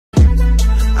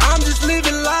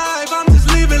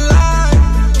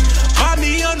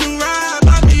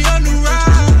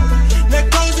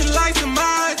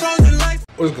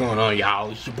What's going on, y'all?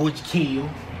 It's your boy Jaquil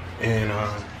and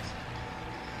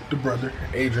the brother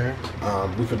Adrian.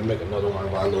 We finna make another one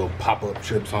of our little pop-up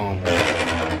trips home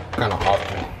kind of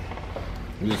often.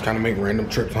 We just kind of make random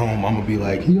trips home. Mama be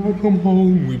like, can y'all come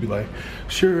home? We be like,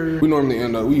 sure. We usually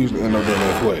end up doing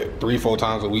this, what, 3-4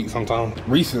 times a week sometimes?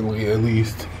 Recently, at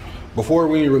least. Before,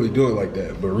 we didn't really do it like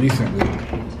that, but recently,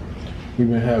 we've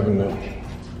been having to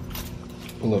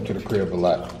pull up to the crib a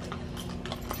lot.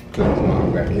 Because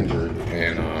mom got injured,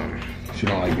 and she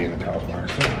don't like being in the house by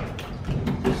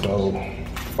herself. So,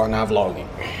 by now vlogging.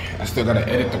 I still gotta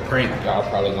edit the prank. Y'all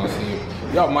probably gonna see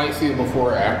it. Y'all might see it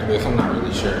before or after this, I'm not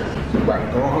really sure. About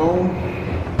to go home.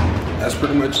 That's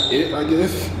pretty much it, I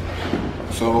guess.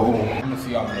 So, I'm gonna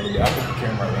see y'all in a little bit. I'll put the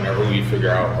camera whenever we figure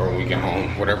out or when we get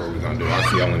home, whatever we're gonna do. I'll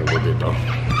see y'all in a little bit though.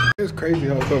 It's crazy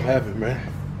how stuff happens, man.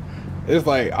 It's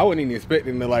like, I wasn't even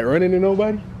expecting to like run into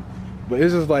nobody, but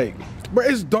it's just like, bro,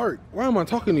 it's dark. Why am I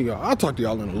talking to y'all? I'll talk to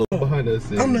y'all in a little. Behind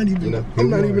us. I'm not even. You know, I'm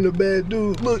not even a bad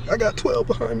dude. Look, I got 12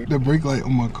 behind me. The brake light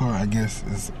on my car, I guess,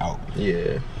 is out.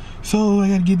 Yeah. So I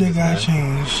gotta get that guy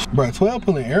changed. Bro, 12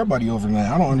 pulling everybody over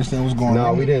now. I don't understand what's going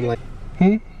on. No, we didn't like.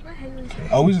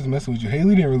 Oh, we just messing with you.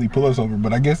 Haley didn't really pull us over,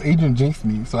 but I guess Adrian jinxed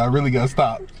me, so I really got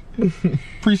stopped.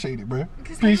 Appreciate it, bro.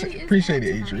 Appreciate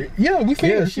it, Adrian. Yeah, we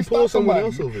said she pulled somebody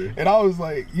else over, and I was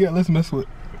like, yeah, let's mess with.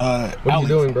 What are you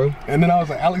doing, bro? And then I was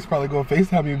like, Alex probably gonna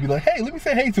FaceTime me and be like, hey, let me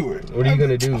say hey to her. What are you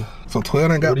gonna do? So 12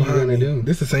 done got behind me.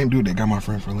 This is the same dude that got my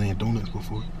friend for laying donuts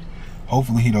before.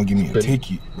 Hopefully he don't give me a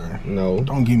ticket, bro. No.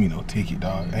 Don't give me no ticket,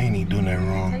 dog. I ain't even doing nothing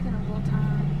wrong. Taking a little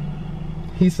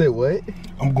time. He said what?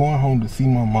 I'm going home to see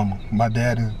my mama. My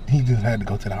dad he just had to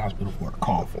go to the hospital for a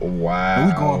cough. Wow. But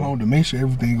we going home to make sure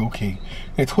everything okay.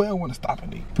 And 12 wanna stop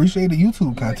me. Appreciate the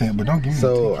YouTube content, but don't give me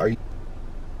no ticket. So are you?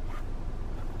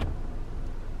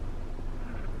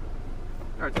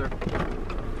 Alright, sir.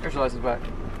 Here's your license back.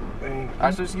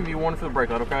 Alright, so just give me a warning for the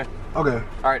brake light, okay? Okay.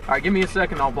 Alright, give me a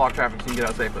second, I'll block traffic so you can get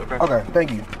out safely, okay? Okay,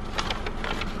 thank you.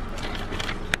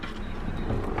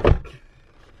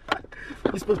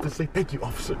 You're supposed to say thank you,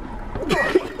 officer.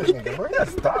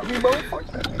 Stop me, bro. Fuck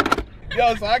that.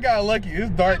 Yo, so I got lucky. It's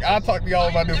dark. I'll talk to y'all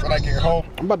about this when I get home.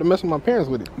 I'm about to mess with my parents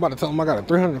with it. I'm about to tell them I got a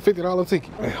 $350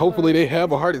 ticket. And hopefully they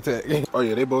have a heart attack. Oh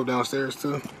yeah, they both downstairs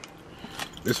too.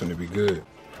 This one to be good.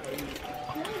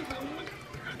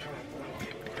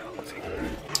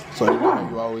 So you know how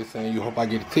you always saying you hope I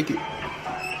get a ticket.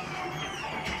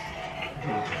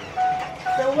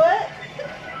 So what?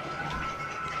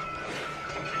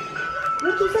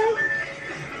 What'd you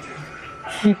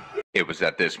say? It was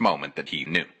at this moment that he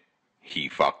knew. He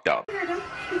fucked up.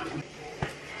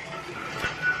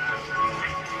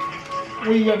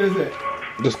 Where you got this at?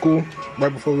 The school,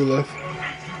 right before we left.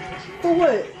 For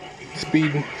what?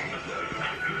 Speeding.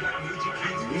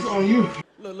 It's on you.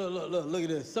 Look at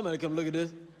this. Somebody come look at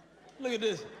this. Look at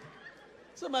this.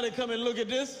 Somebody come and look at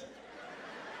this.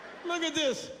 Look at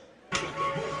this.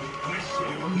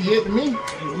 You getting me?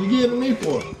 What you getting me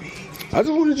for? I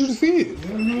just wanted you to see it.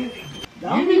 You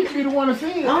need to be the one to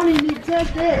see it. I don't even need to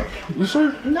touch that. You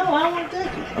sure? No, I don't want to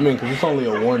touch it. I mean, because it's only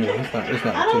a warning. It's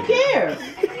not I don't care.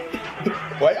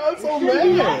 Why y'all so You shouldn't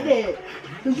be like mad? that.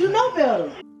 Because you know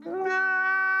better.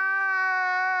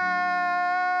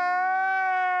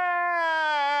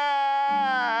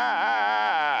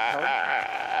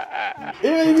 It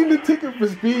ain't even a ticket for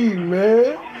speed,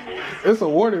 man. It's a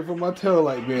warning for my tail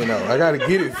light being out. I gotta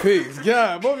get it fixed.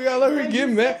 Yeah, both of y'all let her get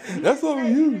mad. That's on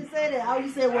you. You said that. All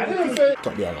you said was the ticket.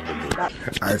 Talk to y'all in a little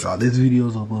bit. Alright, so this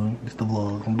video's up on. It's the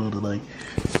vlog. I'm doing it like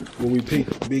when we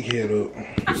pick Big Head up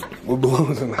with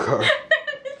balloons in the car.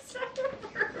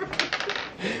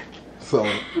 So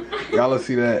y'all will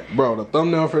see that, bro. The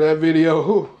thumbnail for that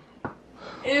video.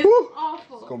 It's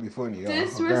awful. It's gonna be funny, y'all.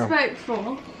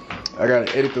 Disrespectful. I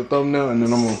gotta edit the thumbnail and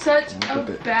then I'm gonna. Such a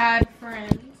bad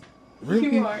friend.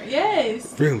 Really? You are.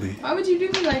 Yes. Really? Why would you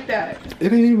do me like that?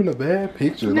 It ain't even a bad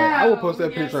picture. No, like I would post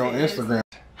that yes, picture on it is. Instagram.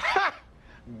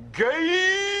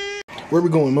 Gay. Where we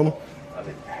going, mama?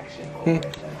 Where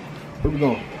we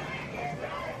going?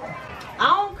 I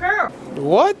don't care.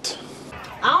 What?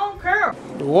 I don't care.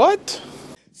 What?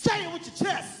 Say it with your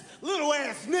chest, little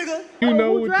ass nigga. You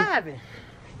know who's driving?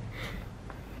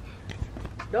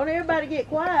 Don't everybody get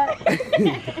quiet.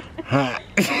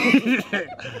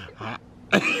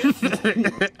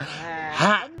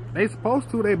 They supposed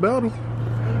to. They built them.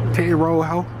 Teddy Roll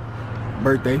House.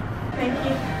 Birthday. Thank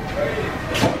you.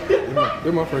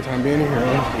 This my first time being in here.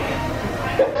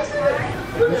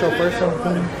 This your first time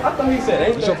coming? I thought he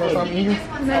said, This your first time in here?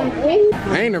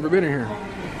 I ain't never been in here.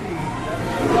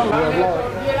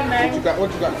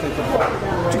 What you got to say to the people?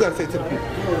 What you got to say to the people?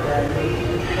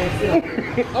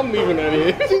 I'm leaving that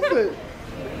in. She said,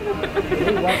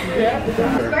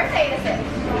 birthday is it?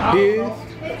 His.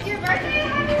 It's your birthday?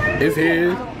 Happy birthday? It's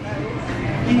his.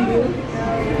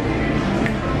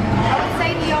 I would say,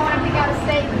 do y'all want to pick out a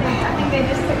steak? I think they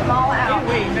just took them all out.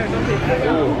 Wait, no, don't take that.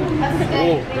 A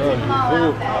steak, they took them all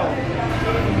out there.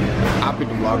 I'll pick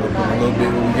the vlog up in a little bit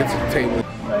when we get to the table.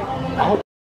 I hope.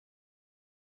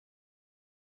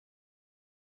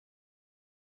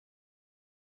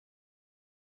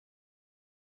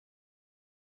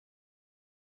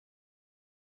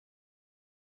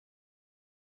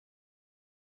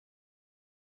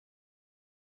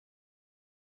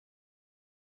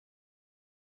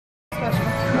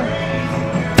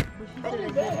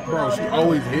 Bro, she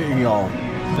always hitting y'all.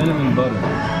 Cinnamon butter.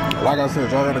 Like I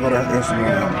said, y'all gotta go to her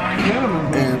Instagram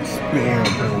and spam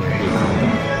her.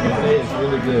 It's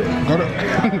really good. Go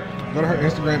to her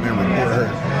Instagram and report her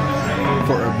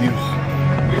for abuse.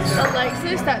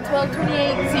 Alexis, that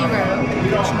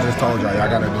 1228-0. She just told y'all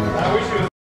gotta do it.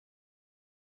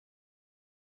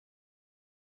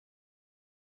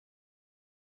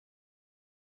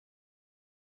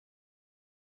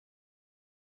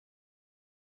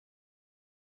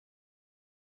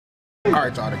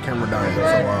 Alright y'all, the camera dying, so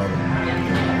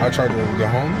I'll charge it when we get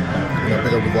home and I'll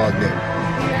pick up the vlog there.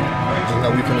 Just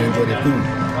know we finna enjoy the food.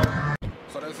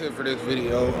 So that's it for this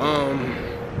video.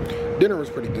 Dinner was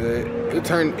pretty good.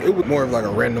 It was more of like a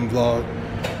random vlog,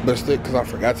 but still, because I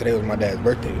forgot today was my dad's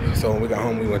birthday. So when we got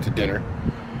home, we went to dinner.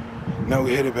 Now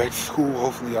we headed back to school.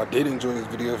 Hopefully y'all did enjoy this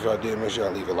video. If y'all did, make sure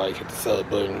y'all leave a like, hit the sub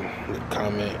button,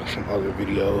 comment on some other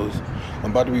videos.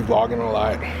 I'm about to be vlogging a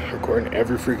lot, recording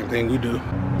every freaking thing we do.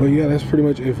 But yeah, that's pretty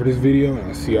much it for this video, and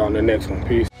I'll see y'all in the next one.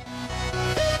 Peace.